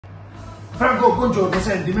Franco, buongiorno,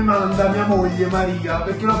 senti, mi manda mia moglie Maria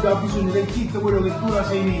perché noi abbiamo bisogno del kit, quello che dura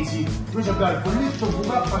 6 mesi. Noi abbiamo il folletto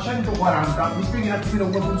VK140, mi spieghi un attimino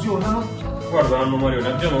come funzionano? Guarda Anno Mario,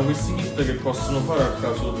 abbiamo questi kit che possono fare al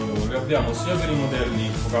caso tuo, li abbiamo sia per i modelli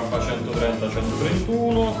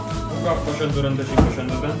VK130-131,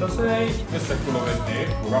 VK135-136, questo è quello per te,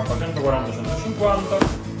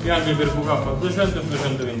 VK140-150 e anche per VK200 e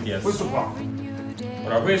 220S. Questo qua.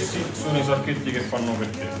 Ora questi sono i sacchetti che fanno per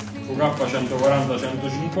te,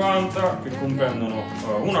 VK140-150 che comprendono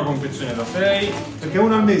una confezione da 6. Perché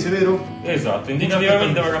una al mese, vero? Esatto,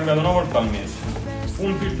 indicativamente va cambiato una volta al mese.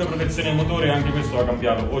 Un filtro protezione motore, anche questo va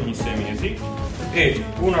cambiato ogni 6 mesi. E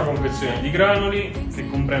una confezione di granuli che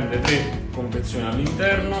comprende 3 confezioni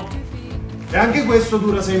all'interno. E anche questo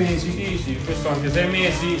dura 6 mesi? Sì, sì, questo anche 6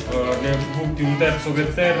 mesi, ne butti un terzo per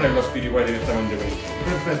terra e lo aspiri poi direttamente per il fuoco.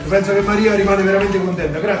 Perfetto, penso che Maria rimane veramente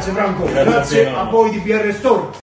contenta. Grazie Franco, Grazie a voi di PR Store.